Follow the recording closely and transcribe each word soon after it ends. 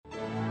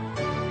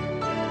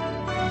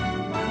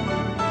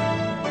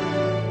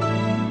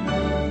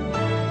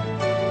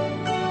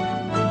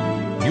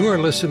You are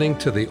listening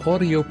to the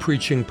audio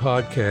preaching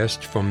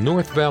podcast from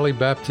North Valley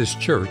Baptist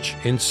Church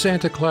in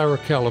Santa Clara,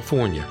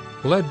 California,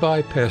 led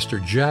by Pastor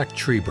Jack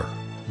Trieber.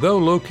 Though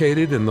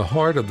located in the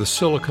heart of the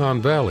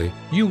Silicon Valley,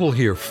 you will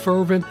hear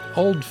fervent,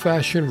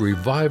 old-fashioned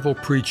revival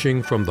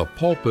preaching from the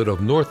pulpit of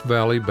North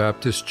Valley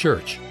Baptist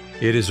Church.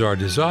 It is our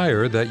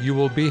desire that you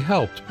will be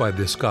helped by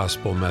this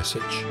gospel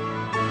message.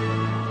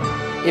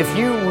 If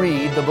you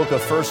read the book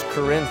of 1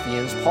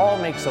 Corinthians, Paul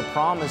makes a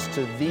promise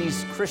to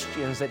these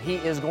Christians that he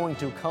is going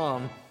to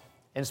come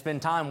and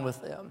spend time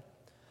with them.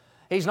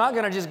 He's not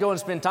going to just go and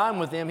spend time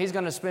with them. He's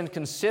going to spend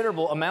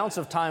considerable amounts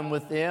of time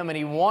with them, and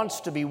he wants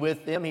to be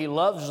with them. He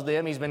loves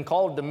them. He's been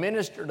called to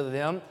minister to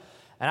them.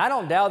 And I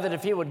don't doubt that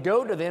if he would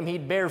go to them,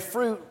 he'd bear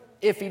fruit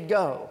if he'd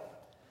go.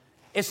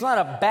 It's not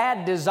a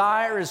bad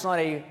desire. It's not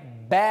a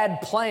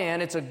bad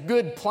plan. It's a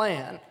good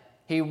plan.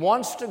 He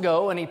wants to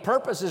go, and he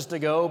purposes to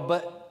go,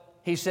 but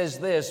he says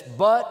this,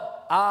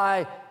 but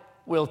I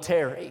will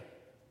tarry.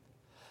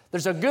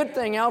 There's a good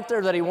thing out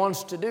there that he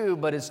wants to do,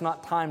 but it's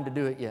not time to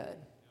do it yet.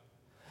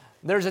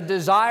 There's a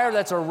desire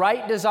that's a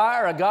right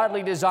desire, a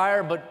godly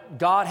desire, but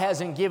God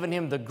hasn't given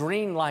him the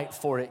green light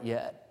for it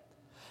yet.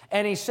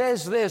 And he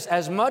says this,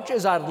 as much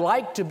as I'd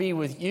like to be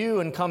with you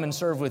and come and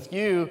serve with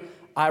you,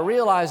 I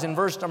realize in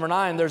verse number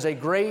 9, there's a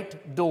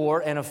great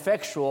door and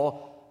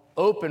effectual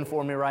open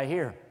for me right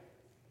here.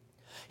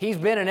 He's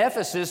been in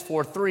Ephesus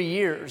for 3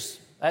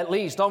 years. At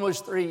least,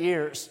 almost 3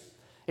 years.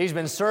 He's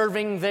been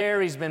serving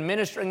there, he's been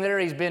ministering there,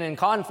 he's been in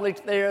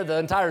conflict there, the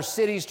entire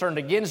city's turned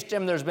against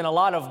him, there's been a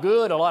lot of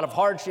good, a lot of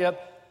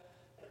hardship,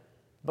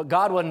 but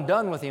God wasn't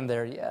done with him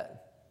there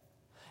yet.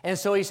 And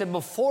so he said,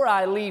 before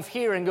I leave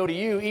here and go to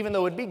you, even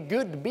though it'd be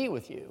good to be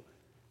with you,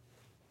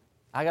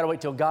 I got to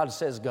wait till God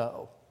says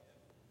go.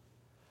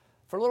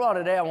 For a little while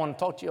today, I want to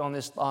talk to you on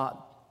this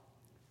thought.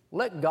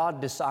 Let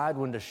God decide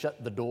when to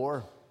shut the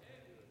door.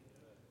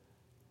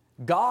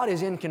 God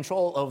is in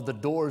control of the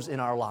doors in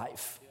our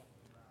life,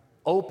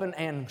 open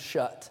and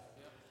shut.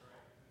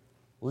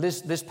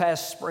 This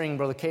past spring,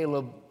 Brother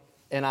Caleb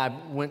and I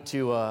went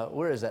to,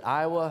 where is that,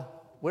 Iowa?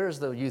 Where is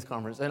the youth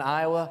conference? In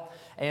Iowa.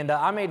 And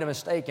I made a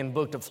mistake and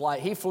booked a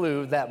flight. He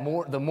flew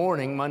the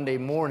morning, Monday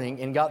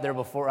morning, and got there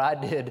before I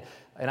did,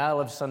 and I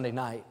left Sunday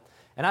night.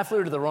 And I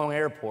flew to the wrong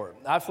airport.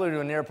 I flew to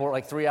an airport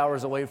like 3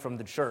 hours away from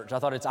the church. I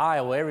thought it's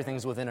Iowa,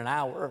 everything's within an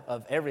hour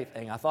of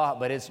everything, I thought,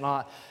 but it's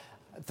not.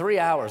 3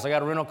 hours. I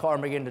got a rental car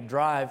and began to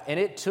drive, and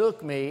it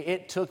took me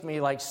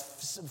like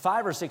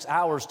 5 or 6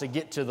 hours to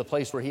get to the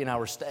place where he and I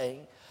were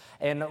staying.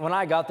 And when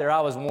I got there, I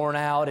was worn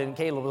out, and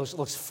Caleb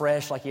looks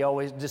fresh, like he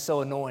always, just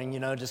so annoying,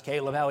 just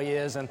Caleb, how he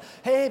is, and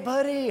hey,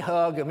 buddy,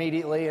 hug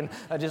immediately, and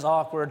just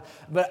awkward.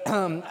 But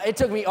it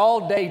took me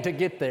all day to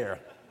get there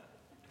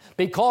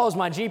because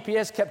my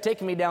GPS kept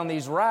taking me down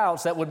these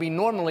routes that would be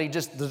normally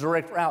just the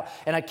direct route,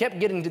 and I kept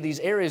getting to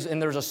these areas,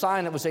 and there's a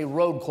sign that would say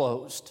road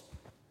closed.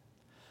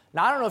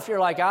 Now, I don't know if you're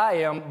like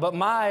I am, but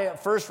my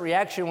first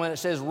reaction when it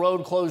says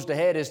road closed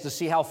ahead is to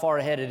see how far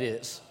ahead it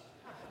is.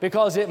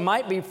 Because it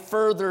might be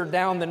further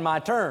down than my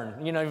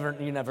turn. You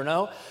never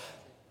know.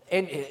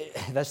 And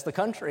that's the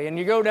country. And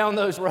you go down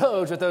those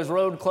roads with those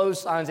road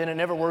closed signs, and it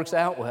never works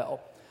out well.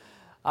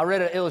 I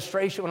read an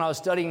illustration when I was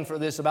studying for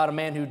this about a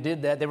man who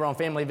did that. They were on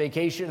family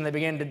vacation, and they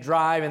began to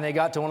drive, and they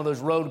got to one of those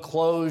road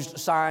closed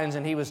signs,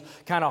 and he was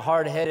kind of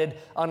hard-headed,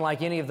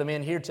 unlike any of the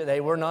men here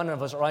today. None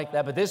of us are like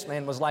that, but this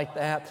man was like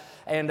that.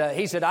 And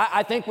he said,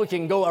 I think we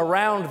can go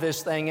around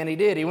this thing, and he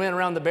did. He went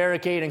around the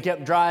barricade and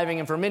kept driving,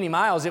 and for many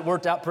miles, it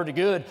worked out pretty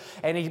good,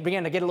 and he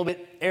began to get a little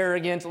bit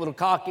arrogant, a little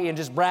cocky, and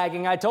just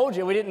bragging. I told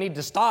you, we didn't need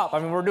to stop.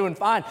 We're doing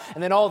fine.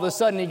 And then all of a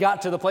sudden, he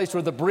got to the place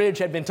where the bridge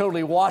had been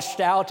totally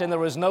washed out, and there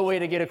was no way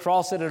to get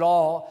across it at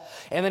all.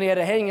 And then he had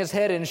to hang his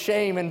head in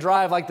shame and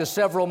drive like the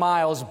several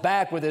miles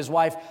back with his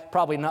wife,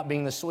 probably not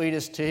being the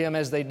sweetest to him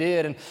as they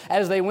did. And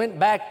as they went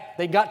back,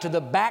 they got to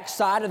the back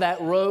side of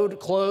that road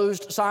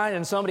closed sign,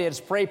 and somebody had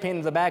spray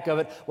painted the back of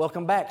it,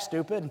 "Welcome back,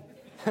 stupid."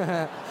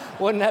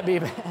 Wouldn't that be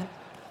bad?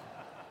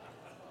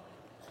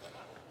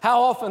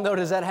 How often, though,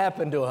 does that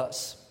happen to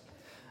us?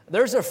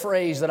 There's a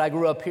phrase that I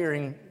grew up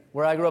hearing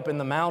where I grew up in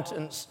the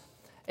mountains,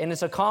 and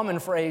it's a common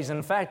phrase.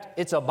 In fact,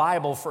 it's a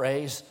Bible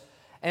phrase,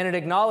 and it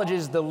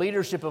acknowledges the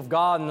leadership of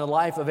God in the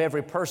life of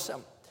every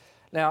person.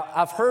 Now,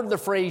 I've heard the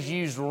phrase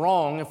used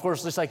wrong. Of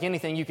course, just like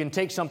anything, you can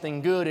take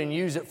something good and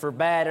use it for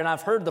bad, and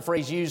I've heard the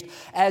phrase used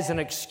as an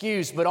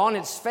excuse, but on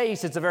its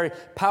face, it's a very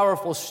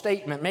powerful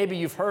statement. Maybe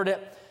you've heard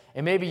it,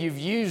 and maybe you've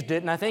used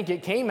it, and I think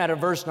it came out of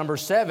verse number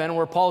 7,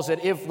 where Paul said,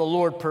 if the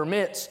Lord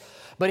permits.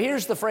 But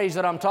here's the phrase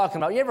that I'm talking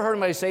about. You ever heard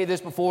anybody say this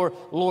before,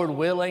 Lord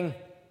willing?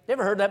 You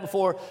ever heard that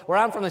before? Where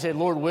I'm from, they say,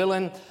 Lord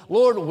willing.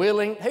 Lord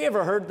willing. Have you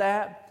ever heard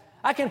that?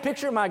 I can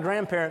picture my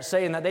grandparents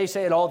saying that. They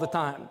say it all the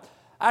time.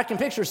 I can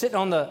picture sitting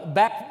on the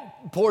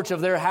back porch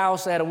of their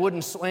house. They had a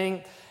wooden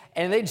swing,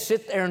 and they'd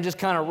sit there and just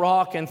kind of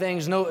rock and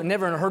things,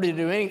 never in a hurry to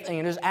do anything,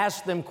 and just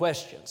ask them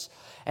questions.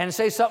 And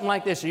say something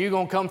like this, are you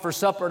going to come for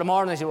supper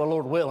tomorrow? And they say, well,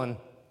 Lord willing,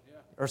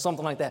 or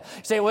something like that.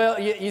 You say, well,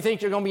 you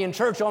think you're going to be in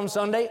church on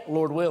Sunday?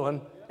 Lord willing.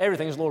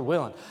 Everything is Lord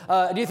willing.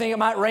 Do you think it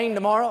might rain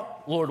tomorrow?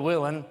 Lord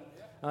willing.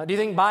 Do you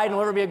think Biden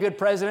will ever be a good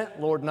president?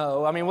 Lord,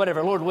 no. I mean,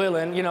 whatever, Lord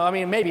willing,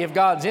 maybe if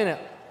God's in it,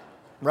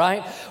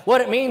 right?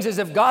 What it means is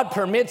if God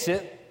permits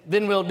it,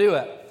 then we'll do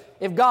it.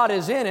 If God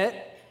is in it,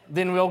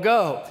 then we'll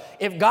go.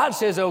 If God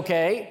says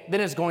okay, then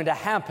it's going to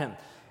happen.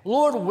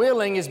 Lord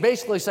willing is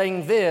basically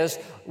saying this: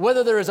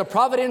 whether there is a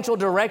providential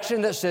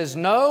direction that says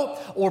no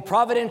or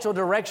providential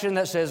direction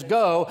that says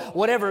go,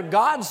 whatever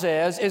God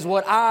says is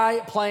what I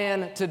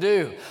plan to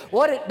do.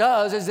 What it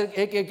does is it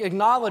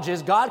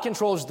acknowledges God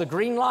controls the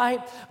green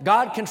light,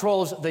 God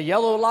controls the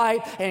yellow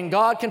light, and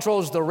God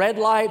controls the red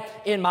light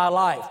in my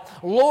life.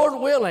 Lord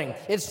willing,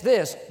 it's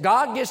this: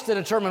 God gets to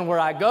determine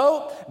where I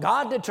go,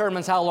 God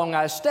determines how long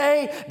I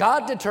stay,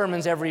 God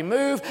determines every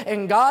move,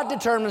 and God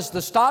determines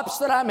the stops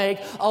that I make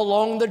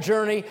along the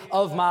journey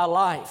of my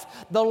life.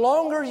 The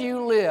longer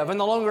you live and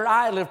the longer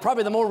I live,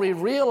 probably the more we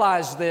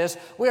realize this,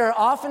 we are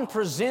often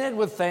presented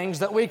with things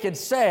that we could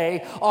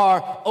say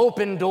are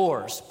open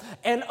doors.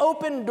 An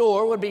open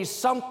door would be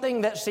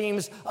something that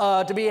seems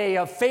to be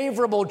a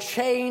favorable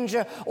change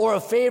or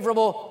a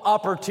favorable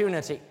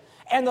opportunity.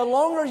 And the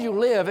longer you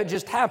live, it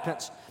just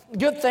happens.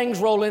 Good things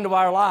roll into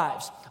our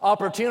lives.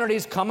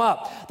 Opportunities come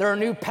up. There are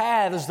new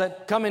paths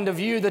that come into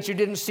view that you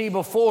didn't see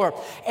before.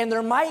 And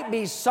there might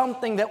be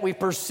something that we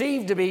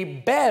perceive to be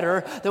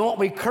better than what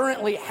we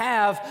currently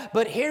have.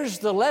 But here's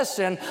the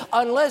lesson: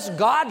 unless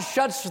God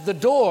shuts the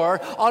door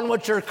on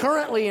what you're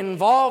currently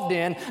involved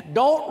in,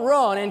 don't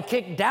run and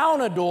kick down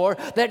a door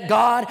that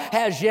God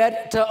has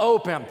yet to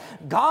open.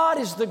 God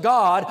is the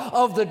God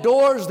of the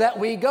doors that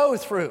we go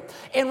through.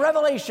 In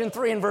Revelation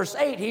 3 and verse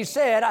 8, he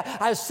said,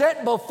 I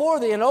set before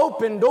thee an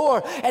open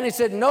door, and he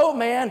said, no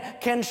man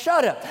can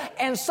shut it.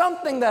 And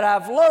something that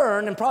I've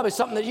learned, and probably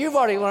something that you've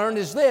already learned,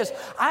 is this: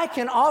 I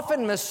can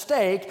often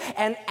mistake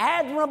an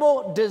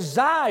admirable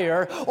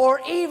desire or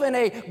even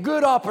a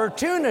good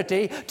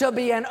opportunity to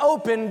be an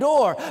open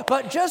door.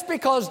 But just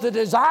because the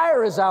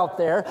desire is out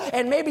there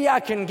and maybe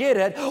I can get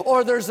it,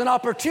 or there's an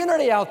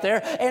opportunity out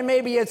there and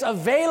maybe it's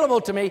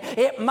available to me,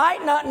 it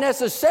might not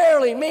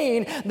necessarily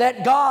mean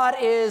that God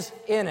is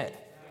in it.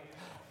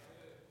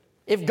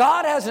 If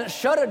God hasn't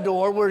shut a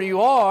door where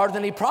you are,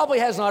 then He probably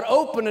has not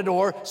opened a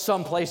door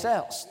someplace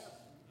else.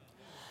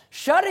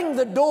 Shutting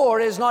the door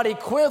is not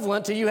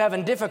equivalent to you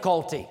having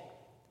difficulty.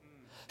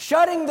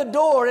 Shutting the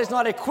door is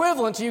not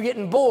equivalent to you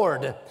getting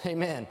bored.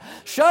 Amen.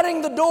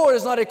 Shutting the door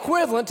is not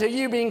equivalent to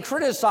you being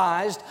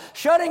criticized.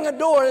 Shutting a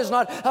door is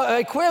not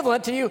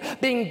equivalent to you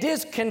being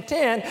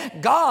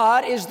discontent.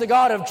 God is the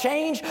God of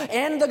change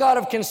and the God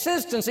of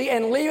consistency,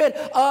 and leave it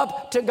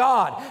up to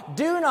God.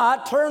 Do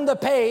not turn the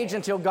page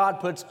until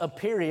God puts a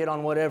period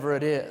on whatever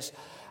it is.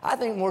 I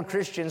think more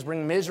Christians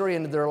bring misery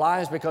into their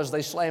lives because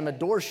they slam a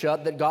door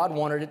shut that God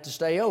wanted it to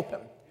stay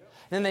open.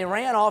 Then they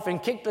ran off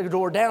and kicked the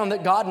door down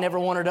that God never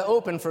wanted to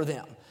open for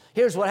them.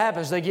 Here's what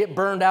happens: they get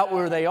burned out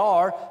where they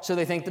are, so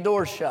they think the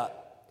door's shut.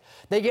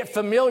 They get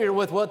familiar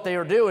with what they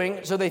are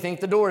doing, so they think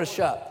the door is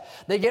shut.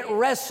 They get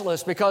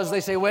restless because they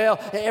say, well,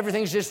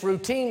 everything's just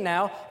routine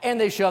now, and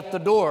they shut the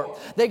door.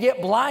 They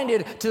get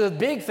blinded to the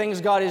big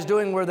things God is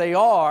doing where they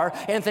are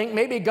and think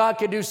maybe God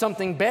could do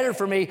something better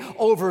for me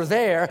over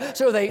there,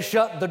 so they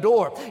shut the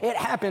door. It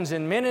happens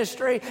in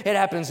ministry, it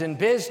happens in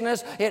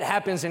business, it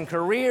happens in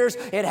careers,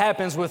 it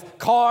happens with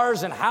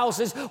cars and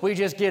houses. We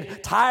just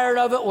get tired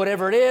of it,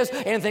 whatever it is,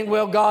 and think,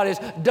 well, God is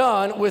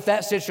done with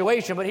that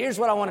situation. But here's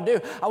what I want to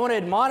do. I want to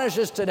admonish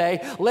us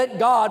today: let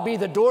God be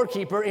the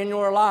doorkeeper in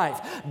your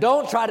life.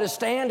 Don't try to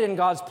stand in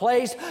God's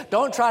place.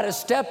 Don't try to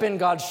step in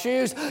God's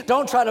shoes.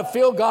 Don't try to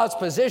fill God's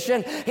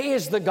position. He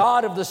is the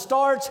God of the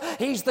starts.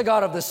 He's the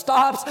God of the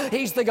stops.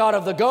 He's the God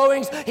of the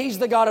goings. He's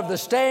the God of the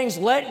stayings.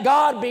 Let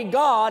God be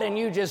God, and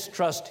you just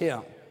trust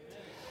Him.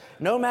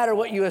 No matter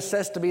what you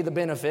assess to be the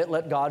benefit,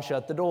 let God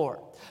shut the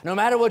door. No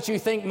matter what you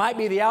think might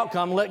be the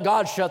outcome, let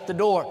God shut the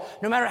door.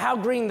 No matter how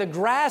green the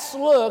grass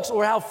looks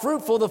or how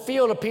fruitful the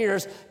field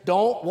appears,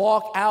 don't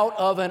walk out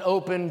of an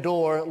open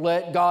door.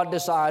 Let God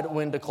decide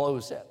when to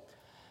close it.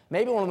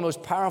 Maybe one of the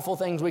most powerful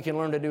things we can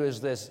learn to do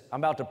is this. I'm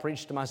about to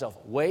preach to myself.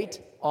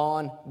 Wait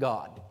on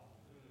God.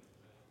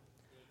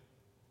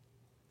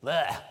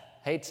 Blech,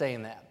 hate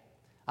saying that.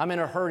 I'm in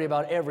a hurry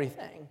about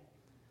everything.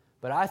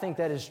 But I think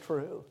that is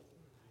true.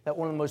 That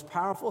one of the most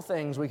powerful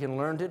things we can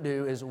learn to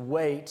do is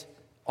wait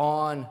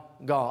on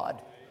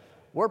God.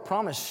 We're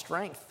promised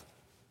strength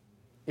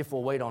if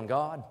we'll wait on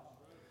God.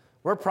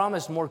 We're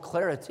promised more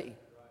clarity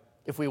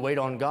if we wait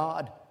on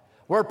God.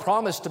 We're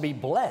promised to be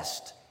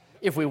blessed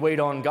if we wait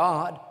on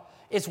God.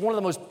 It's one of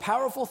the most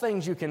powerful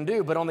things you can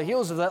do, but on the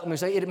heels of that, let me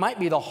say, it might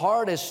be the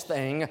hardest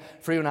thing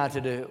for you and I to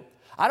do.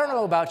 I don't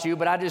know about you,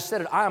 but I just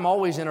said it. I am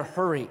always in a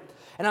hurry.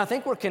 And I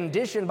think we're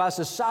conditioned by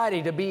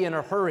society to be in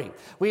a hurry.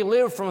 We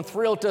live from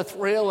thrill to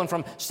thrill and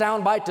from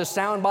soundbite to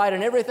soundbite,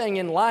 and everything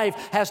in life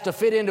has to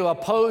fit into a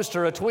post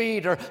or a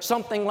tweet or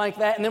something like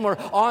that, and then we're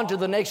on to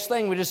the next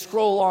thing. We just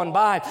scroll on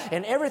by,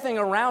 and everything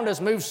around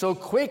us moves so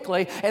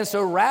quickly and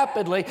so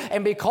rapidly,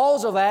 and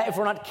because of that, if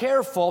we're not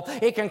careful,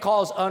 it can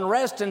cause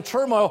unrest and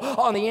turmoil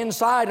on the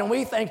inside, and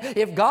we think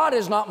if God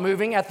is not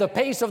moving at the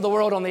pace of the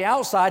world on the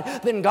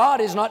outside, then God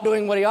is not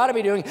doing what He ought to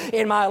be doing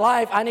in my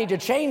life. I need to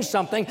change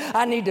something.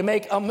 I need to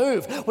make a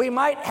move. We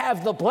might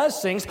have the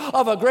blessings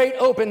of a great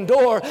open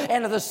door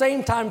and at the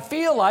same time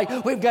feel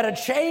like we've got to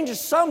change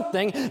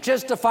something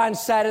just to find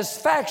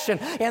satisfaction,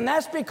 and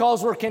that's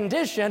because we're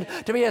conditioned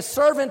to be a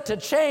servant to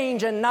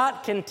change and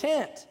not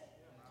content.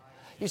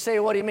 You say,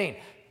 what do you mean?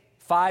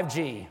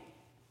 5G.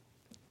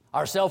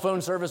 Our cell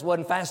phone service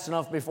wasn't fast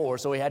enough before,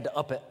 so we had to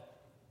up it.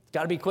 It's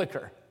got to be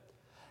quicker.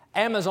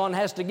 Amazon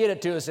has to get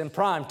it to us in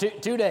Prime,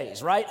 2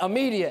 days, right?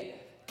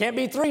 Immediate. Can't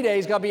be 3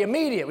 days, got to be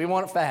immediate. We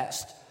want it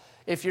fast.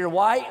 If you're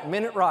white,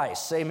 minute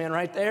rice. Say amen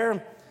right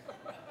there.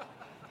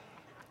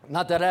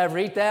 Not that I ever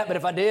eat that, but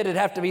if I did, it'd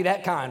have to be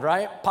that kind,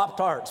 right?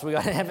 Pop-Tarts. We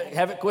got to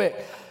have it quick.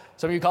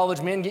 Some of you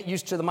college men get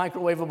used to the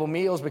microwavable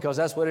meals because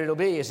that's what it'll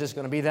be. It's just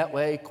going to be that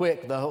way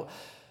quick, though.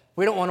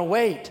 We don't want to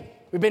wait.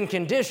 We've been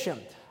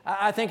conditioned.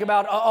 I think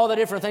about all the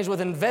different things with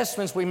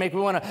investments we make.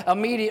 We want an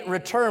immediate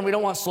return. We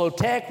don't want slow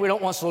tech. We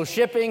don't want slow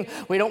shipping.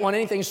 We don't want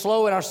anything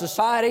slow in our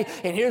society.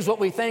 And here's what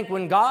we think.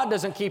 When God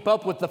doesn't keep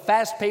up with the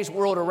fast-paced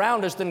world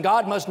around us, then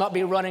God must not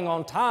be running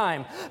on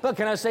time. But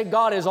can I say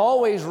God is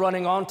always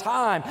running on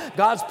time?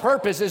 God's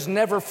purpose is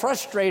never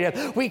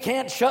frustrated. We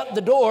can't shut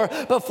the door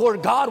before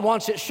God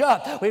wants it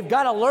shut. We've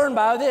got to live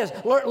by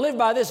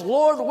this,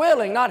 Lord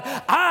willing, not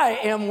I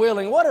am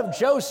willing. What if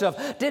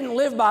Joseph didn't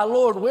live by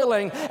Lord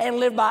willing and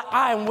live by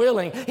I am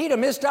willing? He'd have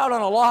missed out on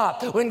a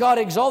lot when God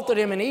exalted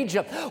him in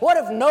Egypt. What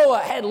if Noah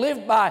had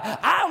lived by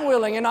I'm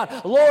willing and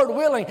not Lord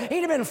willing? He'd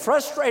have been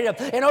frustrated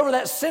and over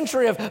that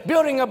century of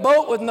building a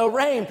boat with no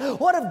rain.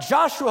 What if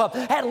Joshua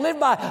had lived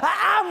by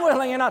I'm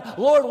willing and not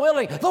Lord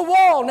willing? The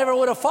wall never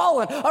would have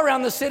fallen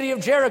around the city of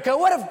Jericho.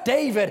 What if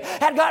David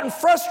had gotten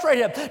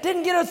frustrated,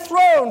 didn't get a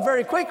throne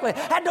very quickly,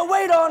 had to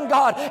wait on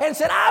God and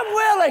said I'm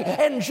willing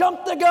and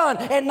jumped the gun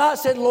and not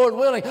said Lord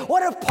willing?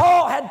 What if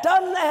Paul had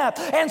done that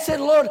and said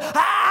Lord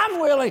I'm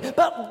willing,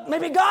 but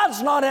maybe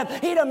God's not in?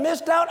 He'd have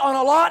missed out on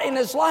a lot in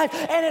his life.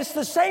 And it's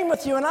the same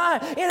with you and I.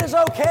 It is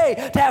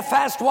okay to have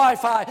fast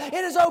Wi-Fi. It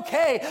is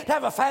okay to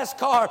have a fast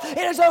car. It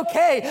is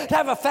okay to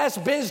have a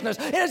fast business.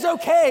 It is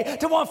okay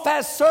to want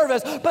fast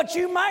service, but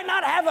you might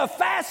not have a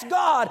fast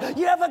God.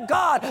 You have a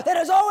God that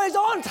is always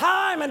on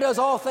time and does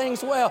all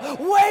things well.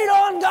 Wait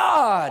on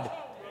God.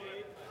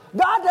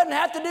 God doesn't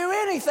have to do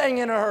anything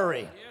in a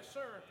hurry.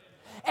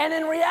 And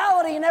in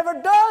reality, He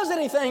never does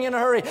anything in a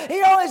hurry.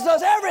 He always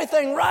does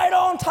everything right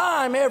on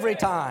time, every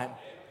time.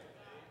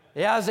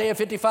 Yeah, Isaiah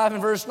 55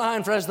 and verse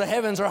 9, for as the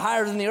heavens are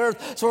higher than the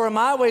earth, so are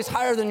my ways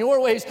higher than your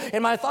ways,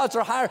 and my thoughts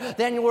are higher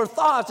than your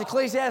thoughts.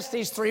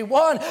 Ecclesiastes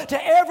 3:1,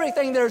 to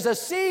everything there's a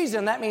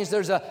season. That means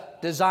there's a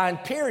design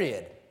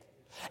period.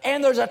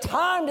 And there's a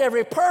time to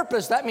every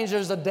purpose. That means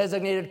there's a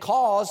designated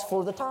cause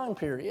for the time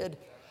period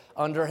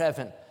under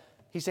heaven.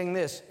 He's saying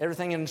this,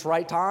 everything in its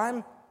right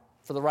time,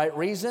 for the right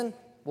reason,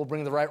 will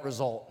bring the right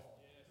result.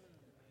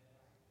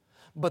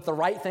 But the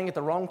right thing at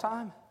the wrong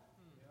time,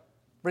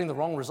 bring the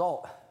wrong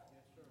result.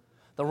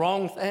 The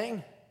wrong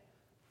thing,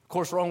 of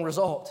course, wrong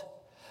result.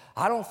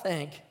 I don't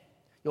think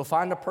you'll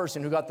find a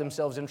person who got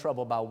themselves in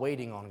trouble by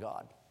waiting on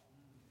God.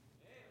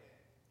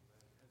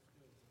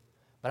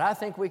 But I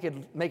think we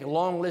could make a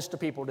long list of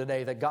people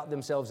today that got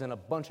themselves in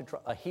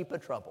a heap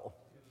of trouble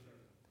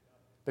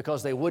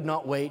because they would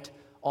not wait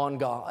on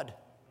God.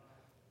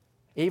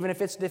 Even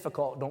if it's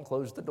difficult, don't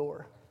close the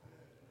door.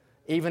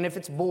 Even if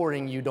it's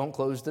boring you, don't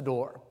close the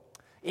door.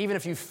 Even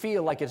if you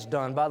feel like it's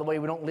done. By the way,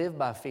 we don't live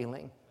by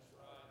feeling.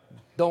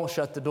 Don't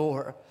shut the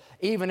door.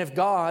 Even if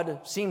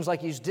God seems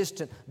like He's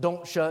distant,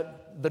 don't shut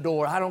the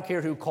door. I don't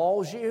care who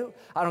calls you.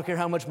 I don't care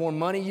how much more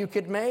money you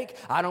could make.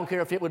 I don't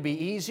care if it would be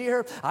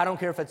easier. I don't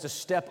care if it's a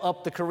step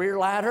up the career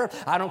ladder.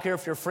 I don't care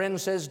if your friend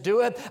says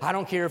do it. I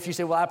don't care if you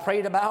say, well, I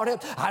prayed about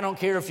it. I don't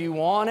care if you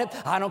want it.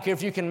 I don't care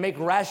if you can make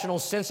rational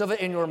sense of it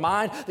in your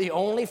mind. The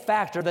only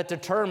factor that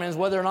determines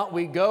whether or not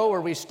we go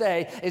or we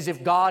stay is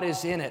if God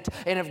is in it.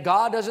 And if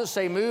God doesn't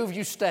say move,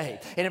 you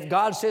stay. And if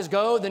God says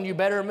go, then you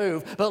better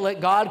move. But let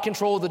God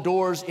control the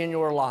doors in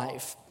your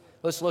life.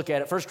 Let's look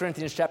at it. 1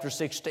 Corinthians chapter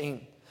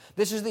 16.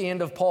 This is the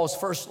end of Paul's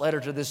first letter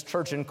to this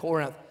church in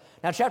Corinth.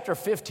 Now, chapter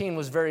 15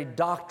 was very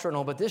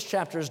doctrinal, but this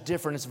chapter is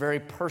different. It's very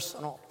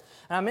personal.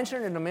 And I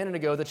mentioned it a minute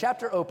ago. The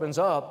chapter opens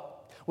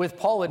up with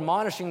Paul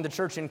admonishing the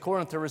church in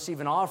Corinth to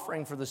receive an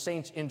offering for the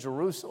saints in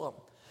Jerusalem.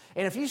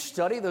 And if you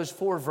study those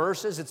 4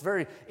 verses, it's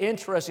very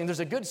interesting. There's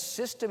a good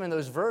system in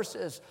those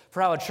verses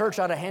for how a church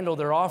ought to handle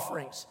their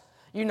offerings.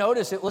 You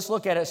notice it. Let's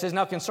look at it. It says,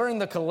 now concerning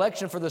the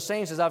collection for the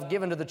saints as I've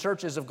given to the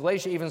churches of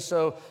Galatia, even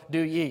so do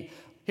ye.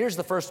 Here's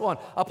the first one.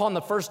 Upon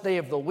the first day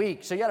of the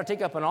week. So you got to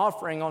take up an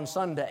offering on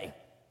Sunday.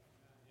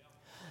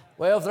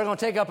 Well, if they're going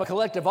to take up a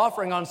collective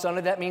offering on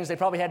Sunday, that means they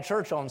probably had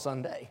church on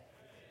Sunday.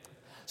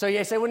 So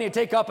you say, when you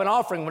take up an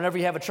offering, whenever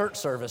you have a church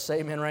service,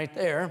 amen, right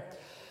there.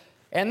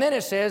 And then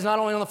it says, not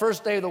only on the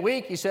first day of the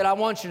week, he said, I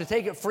want you to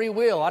take it free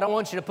will. I don't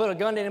want you to put a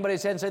gun to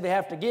anybody's head and say they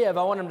have to give.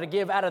 I want them to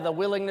give out of the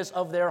willingness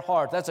of their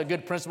heart. That's a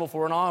good principle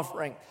for an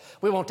offering.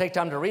 We won't take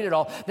time to read it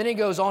all. Then he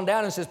goes on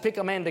down and says, pick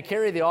a man to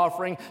carry the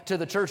offering to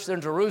the church there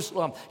in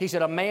Jerusalem. He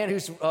said, a man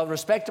who's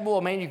respectable,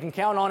 a man you can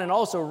count on, and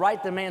also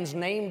write the man's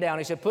name down.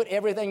 He said, put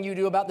everything you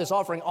do about this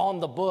offering on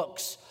the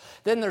books.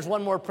 Then there's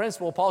one more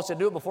principle. Paul said,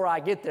 do it before I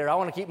get there. I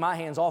want to keep my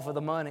hands off of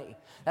the money.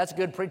 That's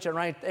good preaching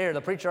right there.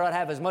 The preacher ought to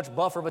have as much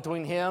buffer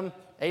between him,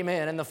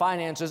 amen, and the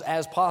finances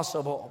as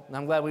possible. And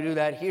I'm glad we do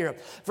that here.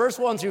 Verse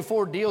 1 through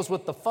 4 deals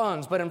with the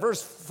funds, but in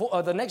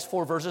the next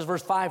 4 verses,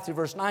 verse 5 through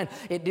verse 9,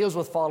 it deals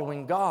with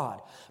following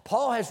God.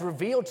 Paul has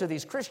revealed to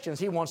these Christians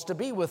he wants to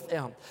be with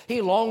them.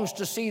 He longs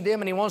to see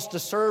them, and he wants to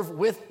serve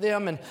with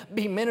them and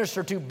be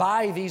ministered to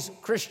by these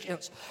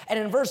Christians. And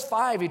in verse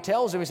 5, he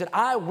tells them, he said,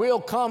 I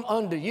will come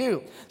unto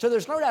you. So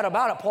there's no doubt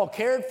about it. Paul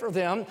cared for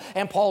them,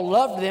 and Paul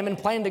loved them and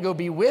planned to go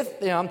be with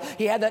them.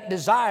 He had that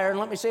desire, and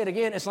let me say it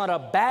again, it's not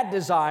a bad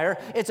desire,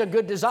 it's a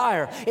good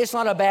desire. It's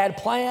not a bad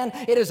plan,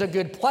 it is a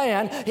good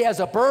plan. He has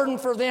a burden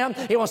for them.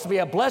 He wants to be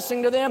a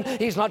blessing to them.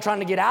 He's not trying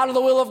to get out of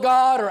the will of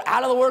God or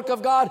out of the work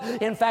of God.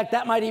 In fact,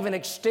 that might even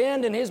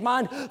extend in his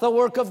mind the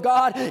work of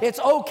God. It's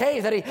okay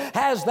that he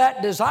has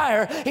that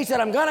desire. He said,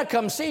 I'm going to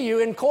come see you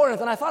in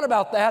Corinth. And I thought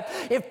about that.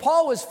 If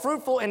Paul was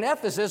fruitful in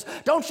Ephesus,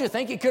 don't you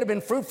think he could have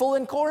been fruitful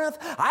in Corinth?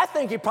 I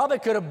think he probably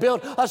could have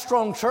built a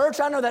strong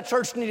church. I know that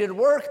church needed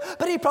work,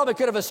 but he probably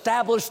could have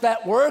established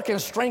that work and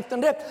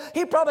strengthened it.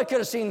 He probably could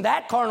have seen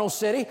that carnal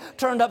city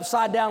turned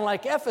upside down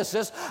like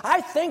Ephesus.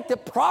 I think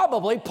that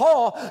probably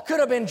Paul could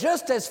have been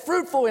just as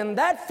fruitful in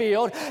that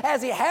field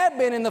as he had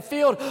been in the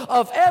field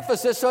of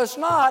Ephesus. So it's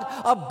not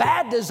a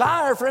bad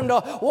desire for him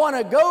to want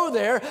to go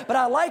there, but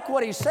I like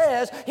what he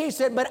says. He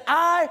said, but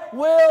I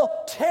will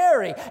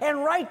tarry.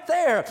 And right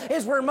there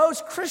is where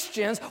most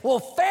Christians will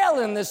fail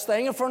in this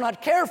thing if we're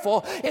not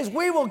careful, is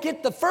we will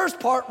get the first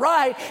part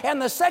right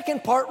and the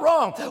second part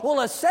wrong.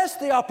 We'll assess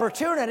the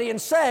opportunity and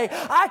say,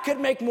 I could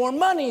make more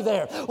money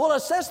there. We'll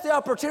assess the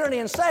opportunity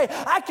and say,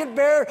 I could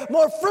bear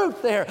more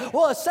fruit there.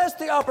 We'll assess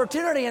the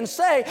opportunity and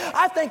say,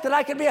 I think that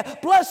I could be a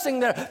blessing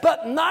there,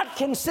 but not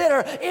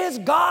consider, is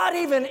God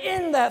even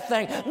in that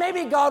thing?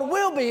 Maybe God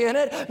will be in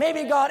it.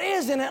 Maybe God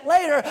is in it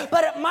later,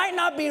 but it might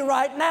not be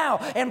right now.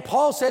 And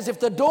Paul says, if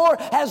the door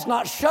has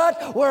not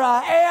shut where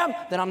I am,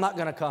 then I'm not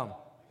going to come.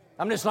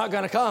 I'm just not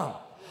going to come.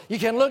 You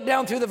can look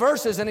down through the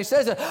verses and he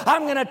says,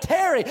 I'm going to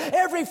tarry.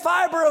 Every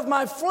fiber of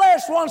my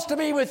flesh wants to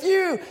be with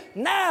you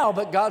now.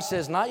 But God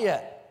says, not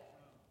yet.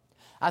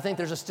 I think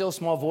there's a still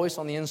small voice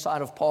on the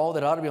inside of Paul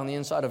that ought to be on the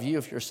inside of you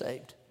if you're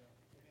saved.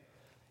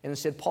 And he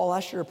said, Paul, I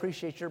sure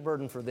appreciate your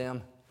burden for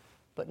them,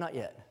 but not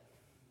yet.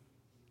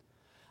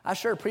 I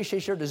sure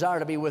appreciate your desire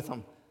to be with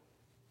them,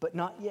 but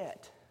not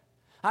yet.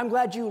 I'm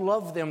glad you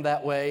love them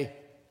that way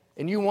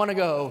and you want to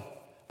go,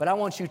 but I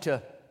want you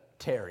to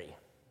tarry.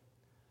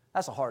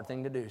 That's a hard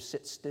thing to do,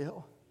 sit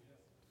still.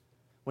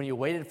 When you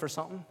waited for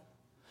something,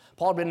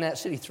 Paul had been in that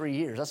city 3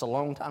 years. That's a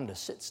long time to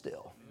sit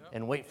still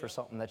and wait for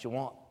something that you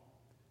want.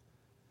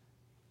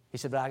 He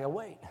said, but I got to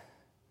wait.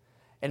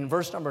 And in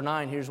verse number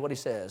 9, here's what he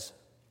says.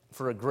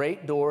 For a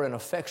great door and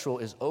effectual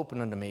is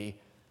open unto me.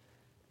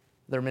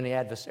 There are many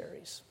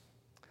adversaries.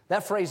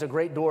 That phrase, a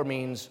great door,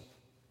 means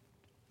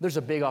there's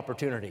a big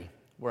opportunity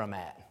where I'm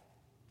at.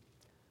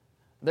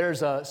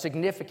 There's a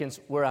significance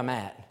where I'm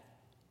at.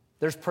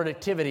 There's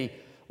productivity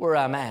where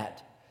I'm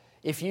at.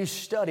 If you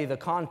study the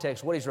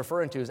context, what he's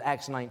referring to is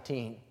Acts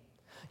 19.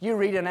 You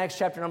read in Acts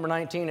chapter number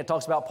 19, it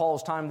talks about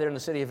Paul's time there in the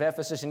city of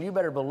Ephesus, and you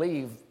better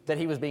believe that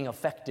he was being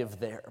effective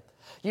there.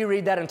 You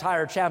read that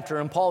entire chapter,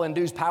 and Paul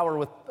endues Paul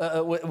with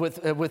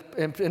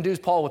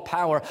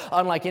power,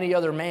 unlike any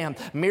other man.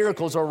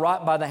 Miracles are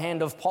wrought by the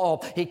hand of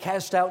Paul. He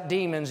casts out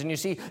demons, and you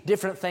see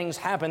different things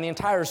happen. The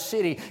entire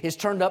city is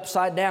turned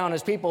upside down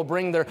as people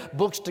bring their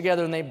books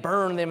together and they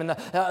burn them. And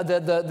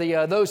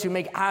those who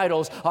make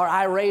idols are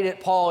irate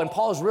at Paul, and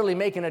Paul's really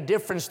making a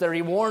difference there.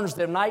 He warns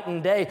them night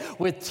and day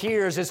with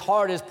tears. His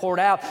heart is poured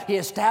out. He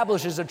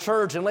establishes a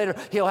church, and later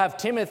he'll have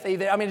Timothy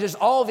there. I mean, just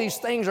all these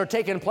things are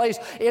taking place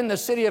in the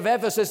city of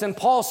Ephesus, and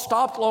Paul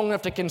stopped long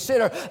enough to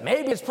consider,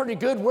 maybe it's pretty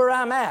good where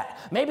I'm at.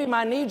 Maybe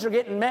my needs are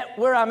getting met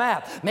where I'm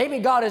at. Maybe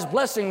God is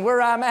blessing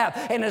where I'm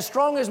at. And as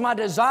strong as my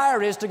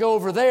desire is to go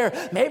over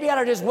there, maybe I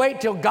ought to just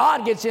wait till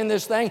God gets in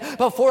this thing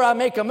before I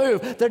make a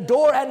move. The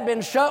door hadn't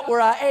been shut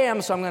where I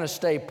am, so I'm going to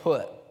stay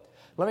put.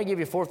 Let me give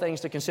you 4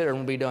 things to consider and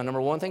we'll be done.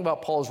 Number 1, think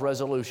about Paul's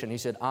resolution. He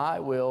said, I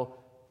will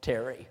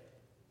tarry.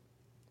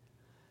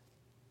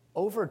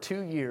 Over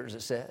 2 years,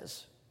 it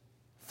says,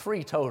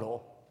 3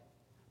 total,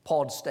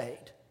 Paul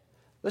stayed.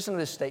 Listen to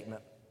this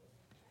statement.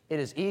 It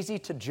is easy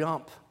to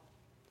jump.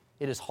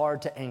 It is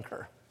hard to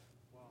anchor.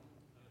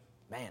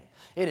 Man,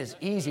 it is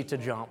easy to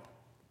jump.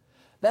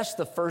 That's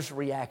the first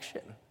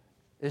reaction,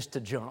 is to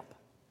jump.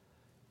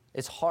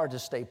 It's hard to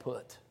stay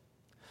put.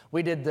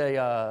 We did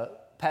the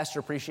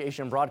pastor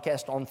appreciation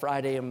broadcast on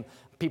Friday, and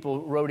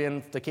people wrote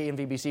in to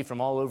KMVBC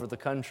from all over the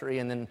country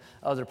and then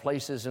other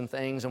places and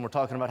things, and we're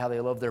talking about how they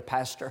love their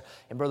pastor.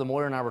 And Brother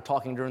Moyer and I were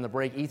talking during the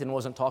break. Ethan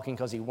wasn't talking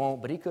because he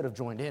won't, but he could have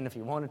joined in if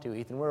he wanted to.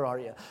 Ethan, where are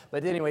you?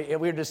 But anyway,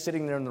 we were just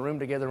sitting there in the room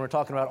together, and we're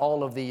talking about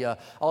all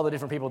the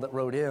different people that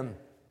wrote in,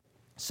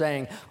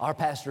 saying, our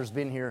pastor's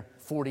been here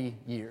 40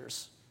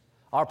 years.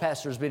 Our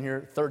pastor's been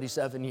here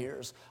 37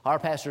 years. Our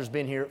pastor's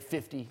been here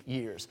 50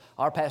 years.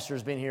 Our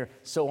pastor's been here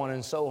so on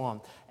and so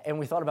on. And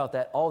we thought about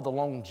that, all the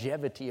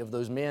longevity of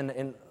those men,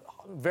 and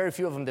very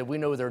few of them that we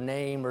know their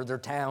name or their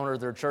town or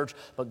their church,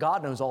 but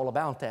God knows all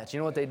about that. You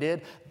know what they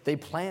did? They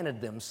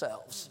planted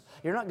themselves.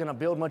 You're not going to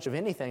build much of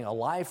anything, a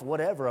life,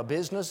 whatever, a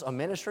business, a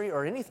ministry,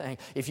 or anything,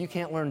 if you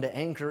can't learn to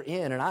anchor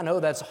in. And I know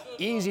that's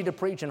easy to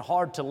preach and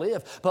hard to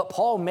live, but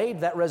Paul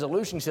made that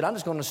resolution. He said, I'm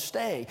just going to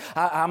stay.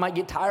 I might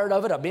get tired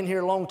of it. I've been here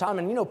a long time.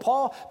 And you know,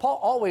 Paul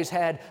always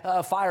had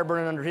fire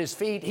burning under his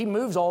feet. He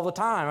moves all the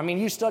time. I mean,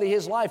 you study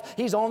his life.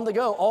 He's on the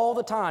go all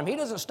the time. He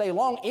doesn't stay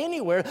long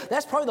anywhere.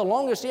 That's probably the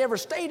longest he ever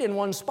stayed in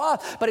one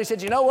spot. But he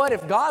said, you know what?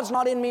 If God's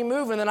not in me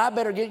moving, then I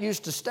better get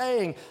used to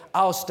staying.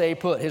 I'll stay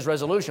put. His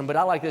resolution. But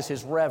I like this,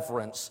 his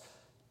reverence.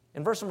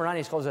 In verse number 9,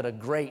 he calls it a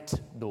great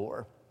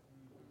door.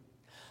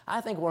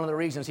 I think one of the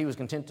reasons he was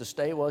content to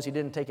stay was he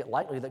didn't take it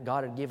lightly that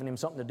God had given him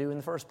something to do in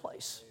the first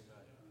place.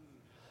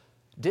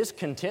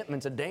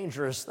 Discontentment's a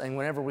dangerous thing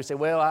whenever we say,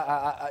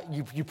 well,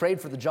 you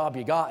prayed for the job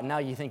you got, and now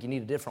you think you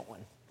need a different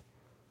one.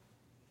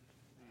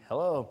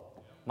 Hello?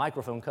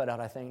 Microphone cut out,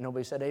 I think.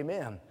 Nobody said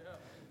amen.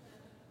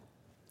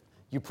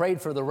 You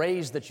prayed for the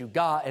raise that you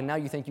got, and now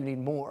you think you need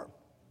more.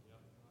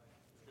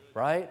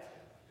 Right?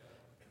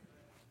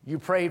 You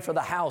prayed for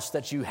the house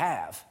that you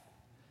have,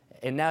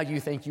 and now you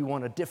think you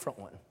want a different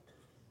one.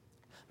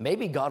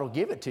 Maybe God will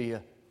give it to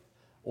you,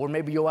 or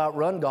maybe you'll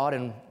outrun God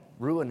and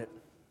ruin it.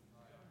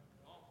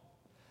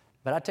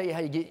 But I tell you how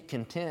you get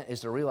content is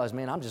to realize,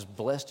 man, I'm just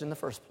blessed in the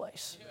first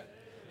place.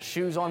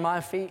 Shoes on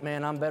my feet,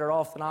 man, I'm better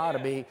off than I ought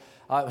to be.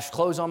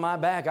 Clothes on my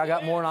back, I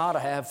got more than I ought to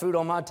have. Food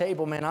on my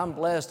table, man, I'm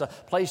blessed. A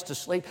place to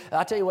sleep.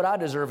 I tell you what I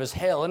deserve is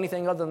hell.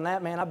 Anything other than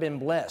that, man, I've been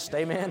blessed.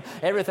 Amen.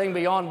 Everything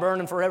beyond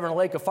burning forever in a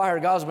lake of fire,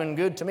 God's been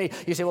good to me.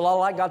 You say, well,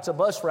 all I got's a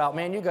bus route,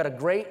 man. You got a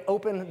great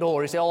open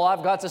door. You say, all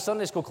I've got's a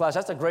Sunday school class.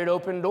 That's a great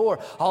open door.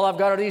 All I've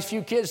got are these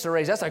few kids to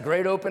raise. That's a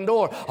great open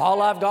door.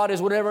 All I've got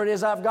is whatever it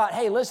is I've got.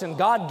 Hey, listen,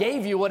 God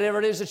gave you whatever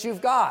it is that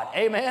you've got.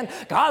 Amen.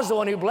 God's the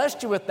one who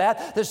blessed you with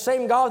that. The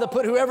same God that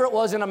put whoever it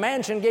was in a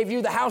mansion gave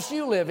you the house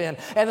you live in.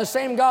 And the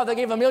same God that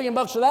gave $1 million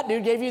to that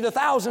dude gave you the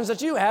thousands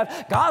that you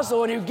have. God's the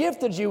one who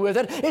gifted you with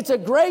it. It's a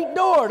great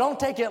door. Don't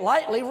take it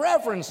lightly.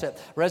 Reverence it.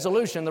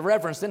 Resolution, the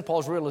reverence. Then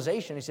Paul's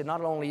realization. He said,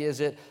 not only is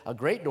it a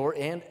great door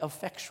and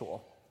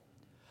effectual.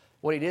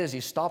 What he did is he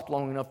stopped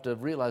long enough to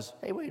realize,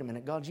 hey, wait a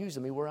minute. God's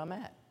using me where I'm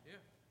at. Yeah.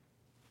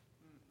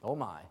 Oh,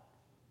 my.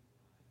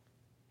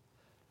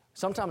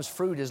 Sometimes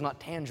fruit is not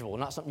tangible,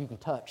 not something you can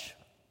touch.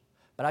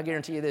 But I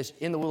guarantee you this,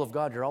 in the will of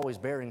God, you're always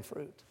bearing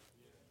fruit.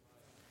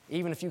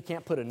 Even if you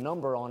can't put a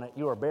number on it,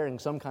 you are bearing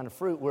some kind of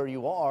fruit where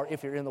you are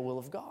if you're in the will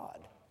of God.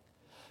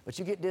 But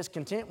you get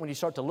discontent when you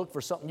start to look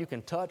for something you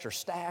can touch or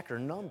stack or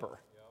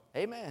number.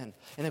 Yep. Amen.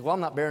 And think, well, I'm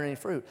not bearing any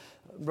fruit.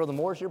 Brother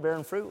Morris, you're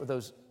bearing fruit with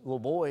those little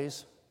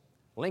boys.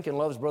 Lincoln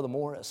loves Brother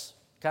Morris.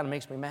 Kind of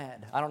makes me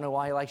mad. I don't know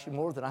why he likes you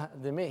more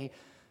than me.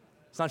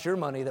 It's not your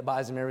money that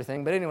buys him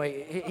everything. But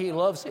anyway, he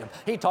loves him.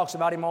 He talks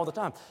about him all the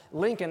time.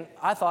 Lincoln,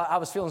 I thought I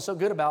was feeling so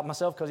good about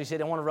myself because he said,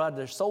 I want to ride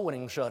the soul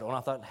winning shuttle. And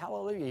I thought,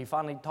 hallelujah, he's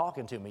finally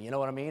talking to me. You know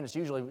what I mean? It's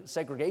usually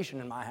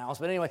segregation in my house.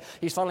 But anyway,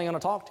 he's finally going to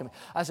talk to me.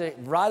 I say,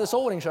 ride the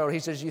soul winning shuttle. He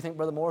says, you think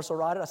Brother Morris will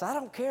ride it? I said, I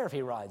don't care if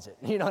he rides it.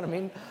 You know what I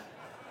mean?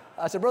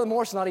 I said, Brother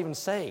Morris is not even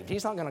saved.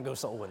 He's not going to go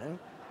soul winning.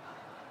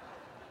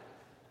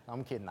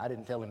 I'm kidding. I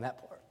didn't tell him that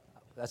part.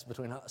 That's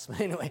between us.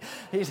 But anyway,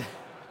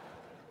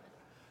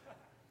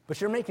 but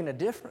you're making a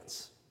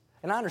difference.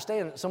 And I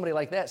understand somebody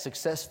like that,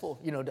 successful,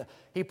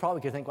 he probably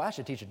could think, well, I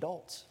should teach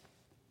adults.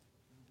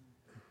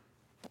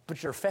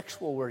 But you're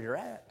effectual where you're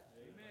at.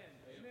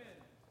 Amen.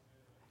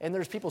 And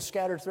there's people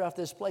scattered throughout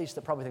this place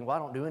that probably think, well, I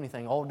don't do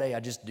anything all day. I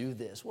just do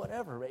this.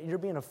 Whatever. You're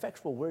being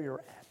effectual where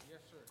you're at. Yes,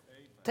 sir.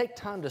 Take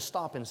time to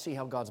stop and see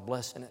how God's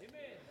blessing it.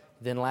 Amen.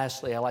 Then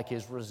lastly, I like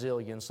his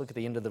resilience. Look at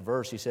the end of the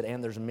verse. He said,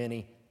 and there's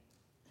many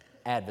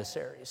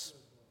adversaries.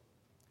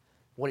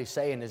 What he's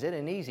saying is, it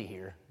ain't easy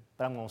here,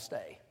 but I'm going to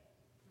stay.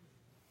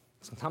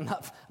 I'm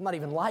not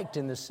even liked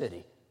in this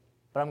city,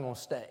 but I'm going to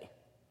stay.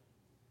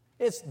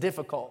 It's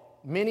difficult.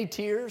 Many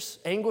tears,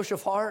 anguish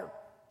of heart,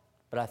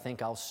 but I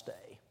think I'll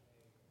stay.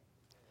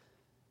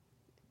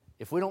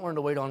 If we don't learn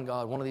to wait on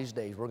God, one of these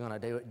days we're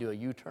going to do a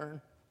U-turn,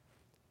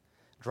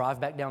 drive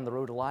back down the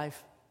road of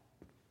life,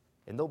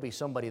 and there'll be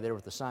somebody there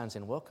with a sign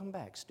saying, welcome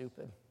back,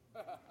 stupid.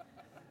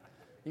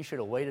 You should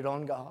have waited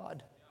on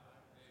God.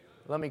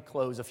 Let me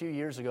close. A few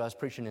years ago, I was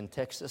preaching in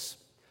Texas,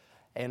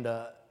 and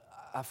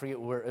I forget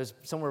where, it was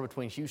somewhere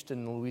between Houston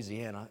and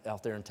Louisiana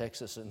out there in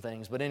Texas and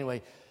things. But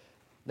anyway,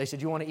 they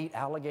said, you want to eat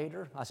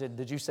alligator? I said,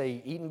 did you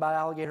say eaten by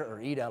alligator or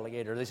eat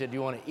alligator? They said, do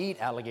you want to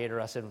eat alligator?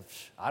 I said,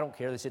 I don't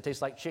care. They said, it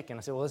tastes like chicken.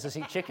 I said, well, let's just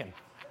eat chicken.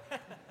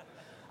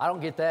 I don't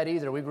get that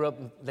either. We grew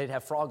up, they'd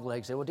have frog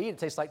legs. They would eat it. It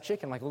tastes like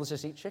chicken. Like, well, let's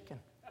just eat chicken.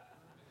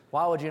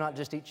 Why would you not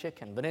just eat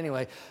chicken? But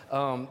anyway,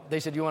 they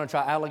said, you want to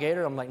try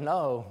alligator? I'm like,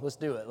 no, let's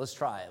do it. Let's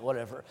try it,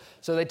 whatever.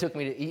 So they took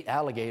me to eat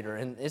alligator,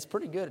 and it's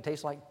pretty good. It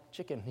tastes like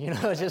chicken. You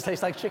know, it just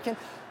tastes like chicken.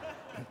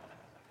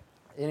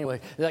 Anyway,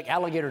 they're like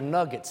alligator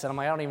nuggets. And I'm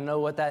like, I don't even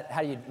know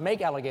how you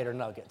make alligator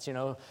nuggets, you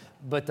know.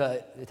 But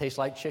it tastes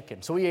like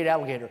chicken. So we ate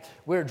alligator.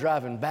 We were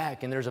driving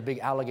back, and there's a big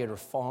alligator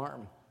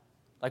farm,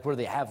 like where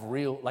they have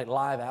real, like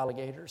live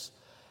alligators.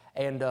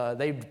 And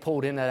they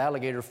pulled in that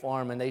alligator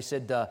farm, and they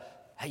said,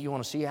 hey, you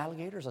want to see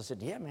alligators? I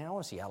said, yeah, man, I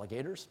want to see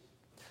alligators.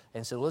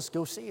 And so let's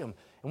go see them.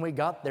 And we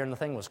got there, and the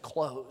thing was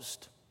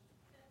closed.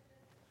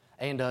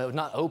 And it was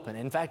not open.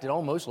 In fact, it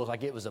almost looked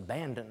like it was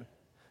abandoned.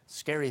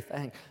 Scary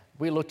thing.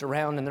 We looked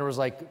around, and there was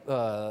like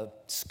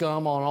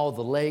scum on all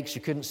the lakes.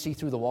 You couldn't see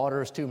through the water. It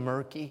was too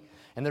murky.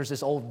 And there's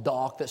this old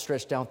dock that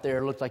stretched out there.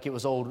 It looked like it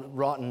was old,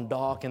 rotten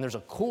dock. And there's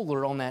a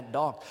cooler on that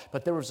dock.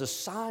 But there was a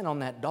sign on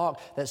that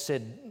dock that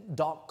said,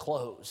 dock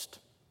closed.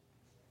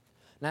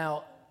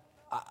 Now,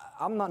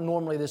 I'm not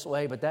normally this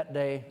way, but that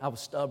day I was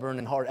stubborn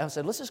and hard. I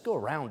said, let's just go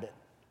around it.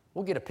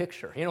 We'll get a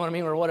picture, you know what I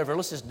mean, or whatever.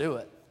 Let's just do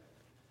it.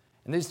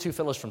 And these two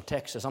fellows from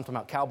Texas, I'm talking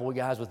about cowboy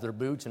guys with their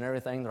boots and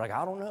everything. They're like,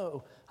 I don't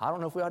know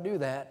if we ought to do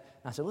that.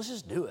 And I said, let's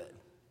just do it.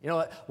 You know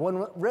what? When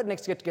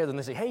rednecks get together and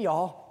they say, hey,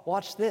 y'all,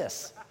 watch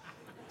this.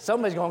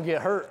 Somebody's going to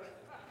get hurt.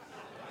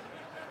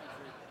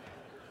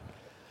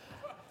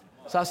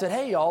 So I said,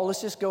 hey, y'all,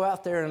 let's just go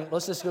out there and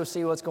let's just go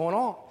see what's going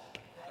on.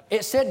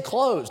 It said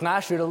closed, and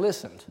I should have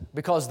listened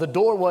because the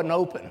door wasn't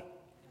open.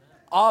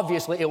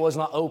 Obviously, it was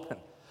not open.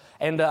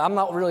 And I'm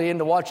not really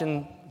into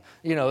watching,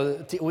 you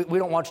know, we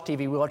don't watch TV.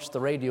 We watch the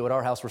radio at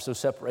our house. We're so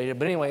separated.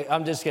 But anyway,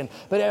 I'm just kidding.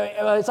 But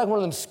it's like one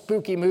of them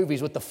spooky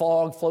movies with the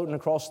fog floating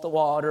across the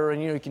water, and,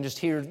 you know, you can just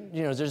hear,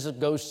 you know, there's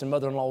ghosts and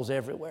mother-in-laws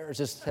everywhere.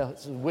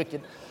 It's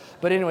wicked.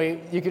 But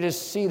anyway, you could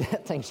just see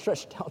that thing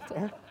stretched out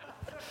there.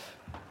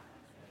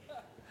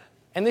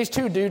 And these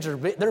two dudes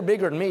they're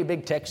bigger than me,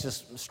 big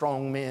Texas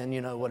strong men, you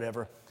know,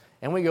 whatever.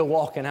 And we go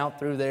walking out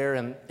through there,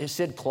 and it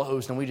said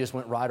closed, and we just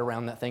went right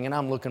around that thing. And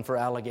I'm looking for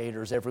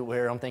alligators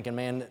everywhere. I'm thinking,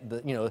 man,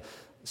 you know,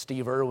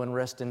 Steve Irwin,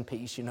 rest in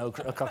peace, you know,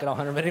 a crocodile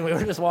hunter. But anyway,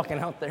 we're just walking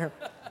out there.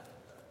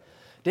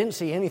 Didn't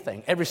see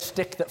anything. Every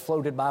stick that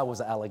floated by was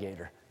an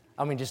alligator.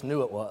 I mean, just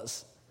knew it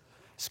was.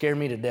 Scared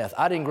me to death.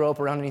 I didn't grow up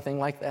around anything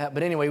like that.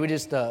 But anyway, we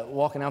just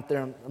walking out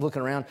there and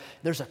looking around.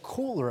 There's a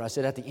cooler, I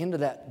said, at the end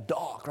of that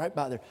dock right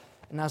by there.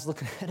 And I was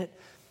looking at it,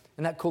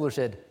 and that cooler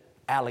said,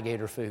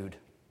 alligator food.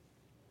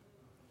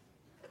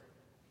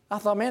 I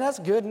thought, man, that's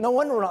good. No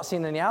wonder we're not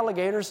seeing any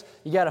alligators.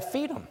 You got to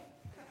feed them.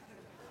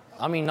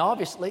 I mean,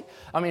 obviously.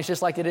 I mean, it's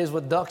just like it is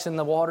with ducks in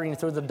the water, and you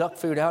throw the duck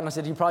food out, and I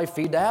said, you probably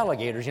feed the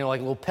alligators, you know,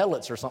 like little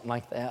pellets or something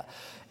like that.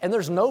 And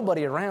there's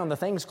nobody around. The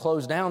thing's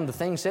closed down. The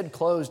thing said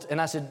closed. And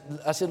I said,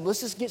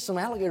 let's just get some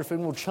alligator food,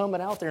 and we'll chum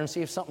it out there and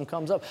see if something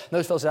comes up. And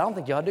those fellows said, I don't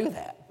think you ought to do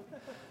that.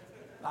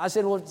 I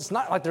said, well, it's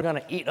not like they're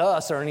going to eat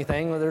us or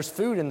anything. There's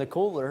food in the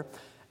cooler,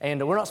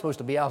 and we're not supposed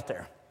to be out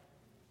there.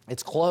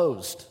 It's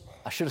closed.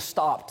 I should have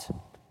stopped.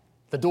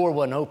 The door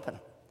wasn't open.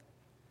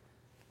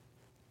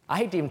 I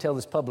hate to even tell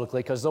this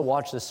publicly because they'll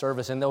watch this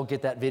service, and they'll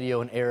get that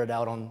video and air it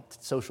out on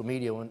social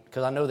media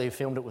because I know they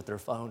filmed it with their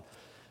phone.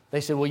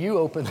 They said, well, you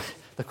open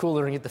the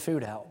cooler and get the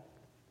food out.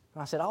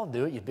 And I said, I'll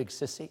do it, you big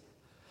sissy.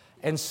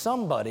 And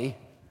somebody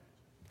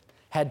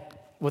had,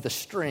 with a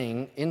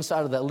string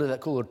inside of that lid of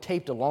that cooler,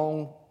 taped a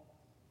long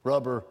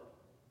rubber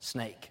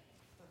snake.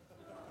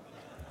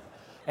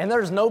 And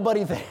there's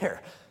nobody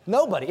there.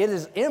 Nobody. It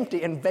is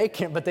empty and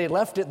vacant, but they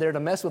left it there to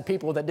mess with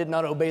people that did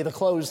not obey the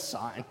closed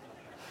sign.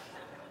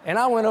 And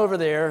I went over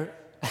there,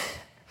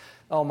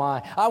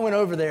 I went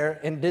over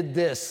there and did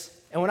this.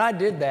 And when I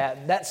did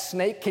that, that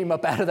snake came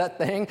up out of that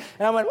thing,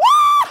 and I went,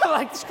 wah!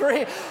 Like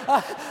scream. I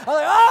was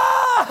like,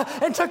 ah!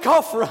 And took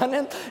off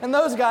running. And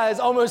those guys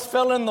almost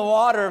fell in the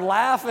water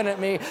laughing at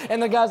me.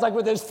 And the guy's like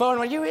with his phone,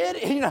 like, you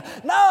idiot, you know,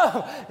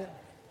 no!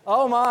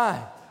 Oh my,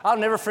 I'll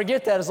never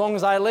forget that as long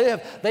as I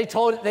live. They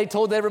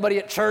told everybody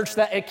at church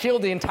that it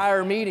killed the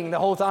entire meeting the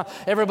whole time.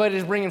 Everybody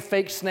was bringing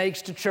fake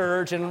snakes to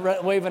church and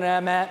waving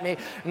them at me.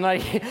 And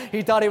like,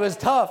 he thought he was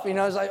tough, you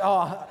know. It's like,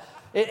 oh,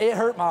 it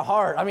hurt my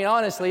heart. I mean,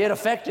 honestly, it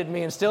affected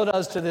me and still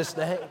does to this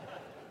day.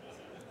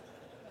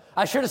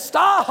 I should have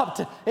stopped.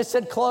 It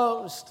said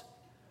closed.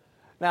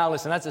 Now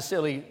listen, that's a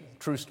silly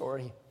true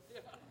story.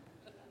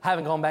 I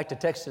haven't gone back to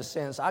Texas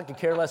since. I could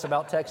care less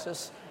about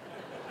Texas.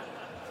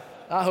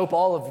 I hope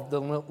all of the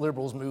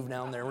liberals move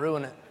down there and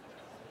ruin it.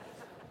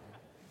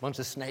 Bunch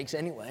of snakes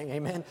anyway,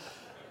 amen.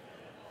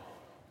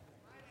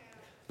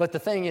 But the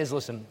thing is,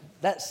 listen,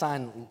 that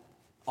sign,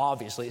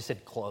 obviously, it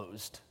said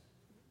closed.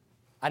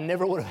 I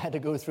never would have had to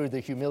go through the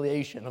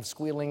humiliation of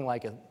squealing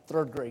like a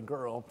third-grade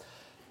girl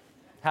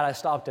had I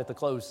stopped at the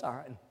closed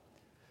sign.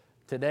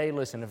 Today,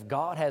 listen, if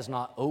God has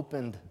not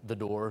opened the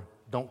door,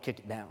 don't kick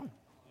it down.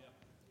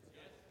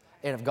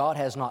 And if God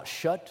has not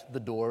shut the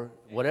door,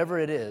 whatever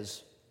it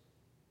is,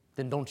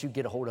 then don't you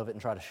get a hold of it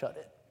and try to shut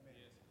it.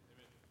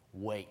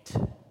 Wait.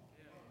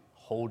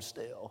 Hold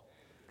still.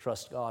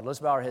 Trust God. Let's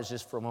bow our heads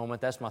just for a moment.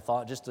 That's my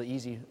thought, just an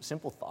easy,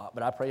 simple thought,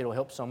 but I pray it'll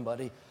help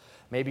somebody.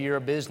 Maybe you're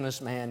a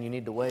businessman, you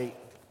need to wait.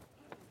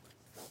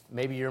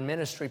 Maybe you're a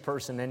ministry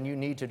person and you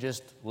need to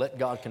just let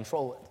God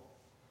control it.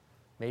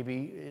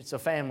 Maybe it's a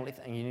family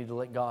thing, you need to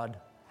let God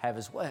have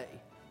His way.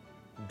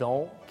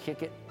 Don't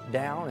kick it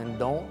down and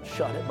don't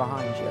shut it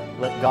behind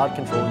you. Let God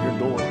control your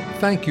door.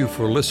 Thank you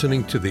for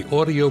listening to the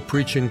audio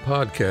preaching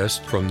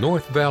podcast from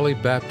North Valley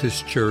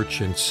Baptist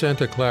Church in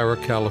Santa Clara,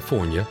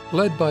 California,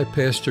 led by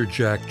Pastor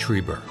Jack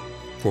Trieber.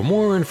 For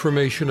more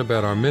information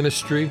about our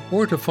ministry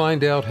or to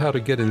find out how to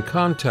get in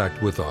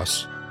contact with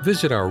us,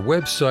 visit our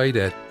website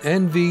at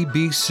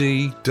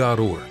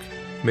nvbc.org.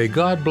 May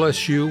God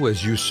bless you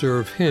as you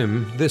serve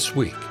Him this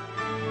week.